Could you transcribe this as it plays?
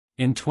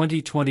In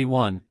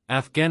 2021,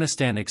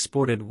 Afghanistan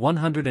exported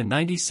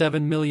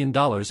 $197 million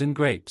in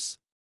grapes.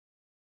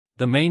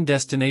 The main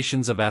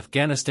destinations of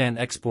Afghanistan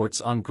exports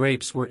on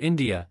grapes were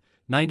India,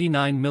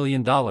 $99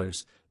 million,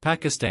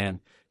 Pakistan,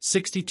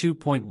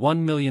 $62.1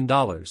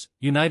 million,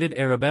 United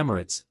Arab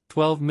Emirates,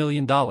 $12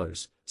 million,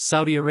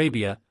 Saudi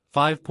Arabia,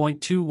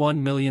 $5.21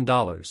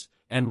 million,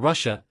 and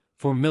Russia,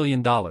 $4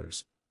 million.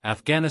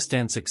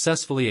 Afghanistan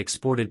successfully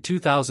exported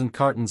 2,000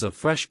 cartons of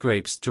fresh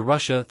grapes to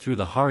Russia through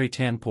the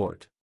Hari-Tan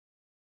port.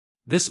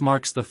 This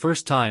marks the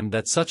first time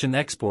that such an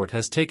export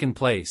has taken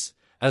place,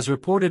 as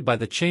reported by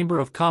the Chamber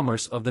of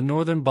Commerce of the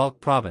Northern Balkh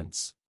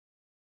province.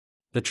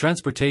 The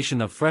transportation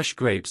of fresh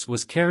grapes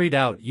was carried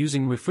out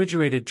using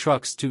refrigerated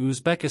trucks to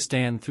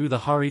Uzbekistan through the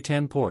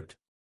Hari-Tan port.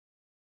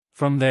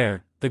 From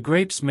there, the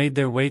grapes made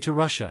their way to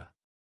Russia.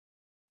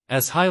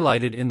 As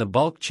highlighted in the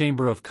Balkh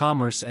Chamber of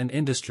Commerce and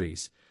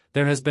Industries,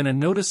 there has been a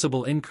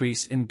noticeable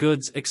increase in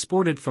goods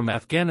exported from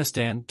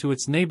Afghanistan to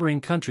its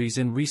neighboring countries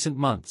in recent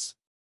months.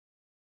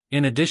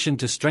 In addition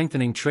to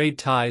strengthening trade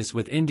ties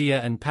with India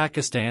and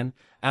Pakistan,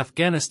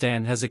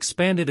 Afghanistan has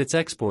expanded its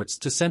exports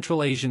to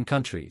Central Asian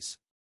countries.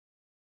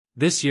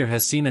 This year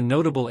has seen a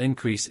notable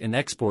increase in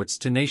exports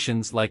to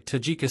nations like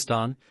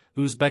Tajikistan,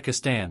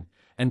 Uzbekistan,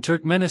 and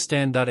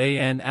Turkmenistan.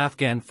 An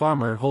Afghan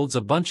farmer holds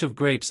a bunch of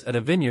grapes at a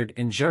vineyard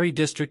in Jari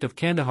district of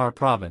Kandahar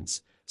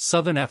province,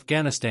 southern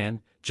Afghanistan,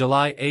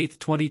 July 8,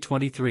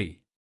 2023.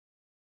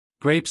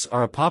 Grapes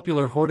are a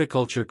popular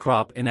horticulture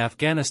crop in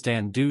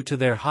Afghanistan due to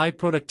their high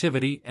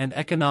productivity and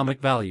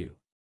economic value.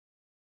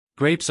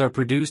 Grapes are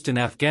produced in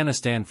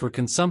Afghanistan for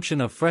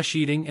consumption of fresh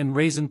eating and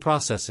raisin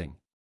processing.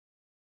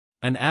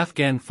 An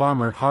Afghan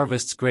farmer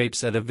harvests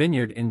grapes at a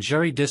vineyard in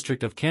Jari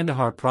district of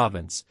Kandahar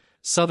province,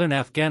 southern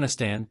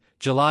Afghanistan,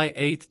 July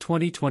 8,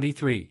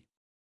 2023.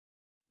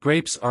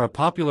 Grapes are a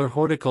popular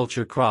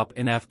horticulture crop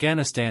in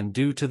Afghanistan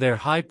due to their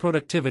high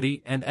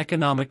productivity and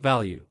economic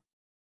value.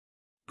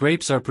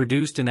 Grapes are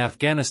produced in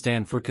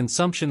Afghanistan for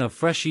consumption of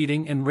fresh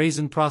eating and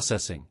raisin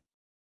processing.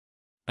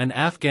 An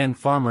Afghan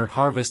farmer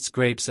harvests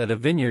grapes at a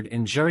vineyard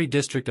in Jari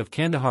district of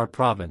Kandahar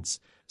province,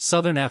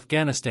 southern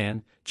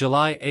Afghanistan,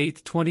 July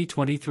 8,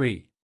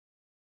 2023.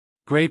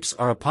 Grapes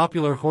are a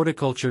popular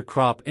horticulture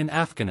crop in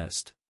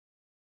Afghanistan.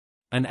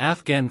 An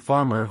Afghan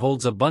farmer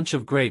holds a bunch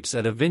of grapes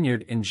at a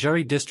vineyard in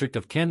Jari district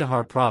of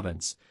Kandahar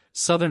province,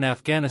 southern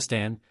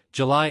Afghanistan,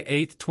 July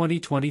 8,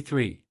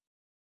 2023.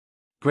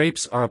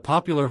 Grapes are a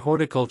popular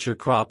horticulture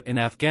crop in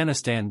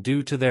Afghanistan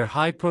due to their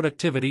high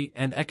productivity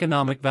and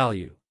economic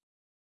value.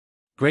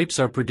 Grapes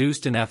are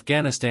produced in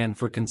Afghanistan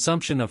for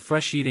consumption of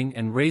fresh eating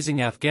and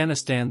raising.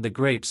 Afghanistan. The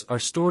grapes are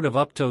stored of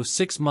up to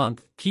 6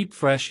 months, keep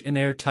fresh in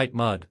airtight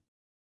mud.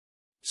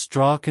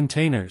 Straw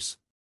containers.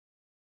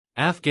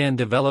 Afghan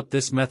developed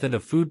this method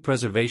of food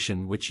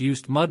preservation which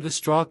used mud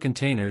straw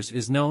containers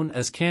is known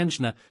as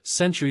kanjna,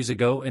 centuries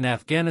ago in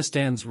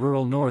Afghanistan's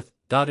rural north.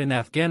 In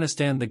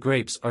Afghanistan the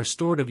grapes are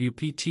stored of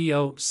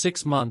UPTO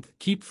 6 months,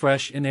 keep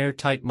fresh in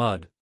airtight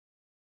mud.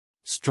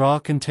 Straw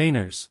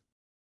containers.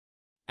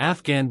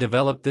 Afghan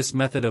developed this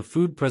method of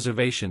food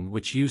preservation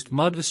which used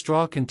mud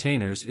straw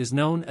containers is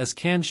known as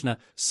kanjna,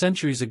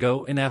 centuries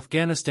ago in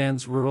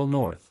Afghanistan's rural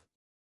north.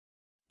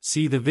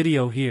 See the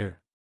video here.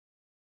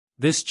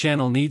 This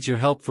channel needs your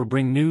help for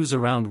bring news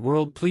around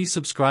world. Please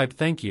subscribe.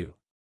 Thank you.